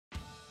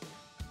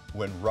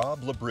When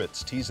Rob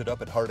Labritz tees it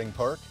up at Harding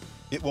Park,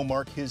 it will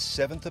mark his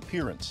 7th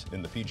appearance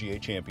in the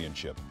PGA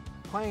Championship.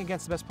 Playing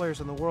against the best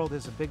players in the world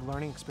is a big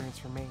learning experience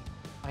for me.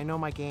 I know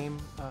my game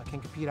can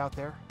compete out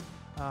there,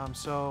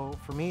 so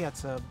for me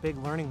it's a big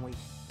learning week.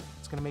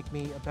 It's going to make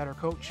me a better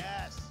coach.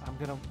 Yes. I'm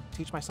going to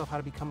teach myself how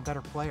to become a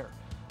better player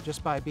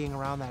just by being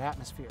around that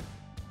atmosphere.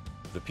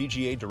 The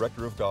PGA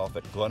Director of Golf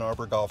at Glen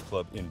Arbor Golf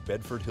Club in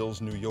Bedford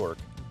Hills, New York,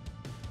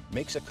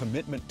 makes a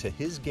commitment to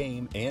his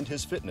game and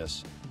his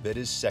fitness that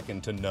is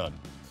second to none.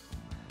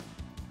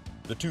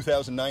 The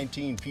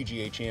 2019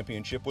 PGA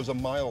Championship was a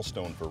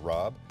milestone for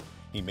Rob.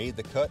 He made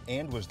the cut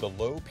and was the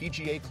Low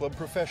PGA Club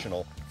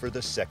professional for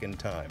the 2nd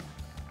time.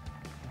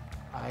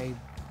 I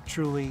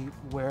truly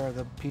wear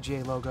the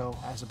PGA logo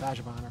as a badge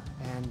of honor,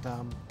 and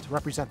to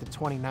represent the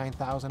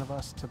 29,000 of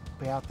us to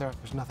be out there,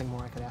 there's nothing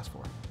more I could ask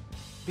for.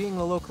 Being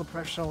a local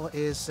professional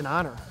is an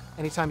honor.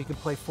 Anytime you can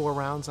play 4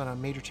 rounds on a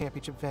major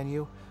championship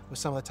venue with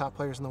some of the top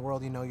players in the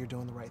world, you know you're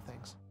doing the right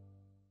things.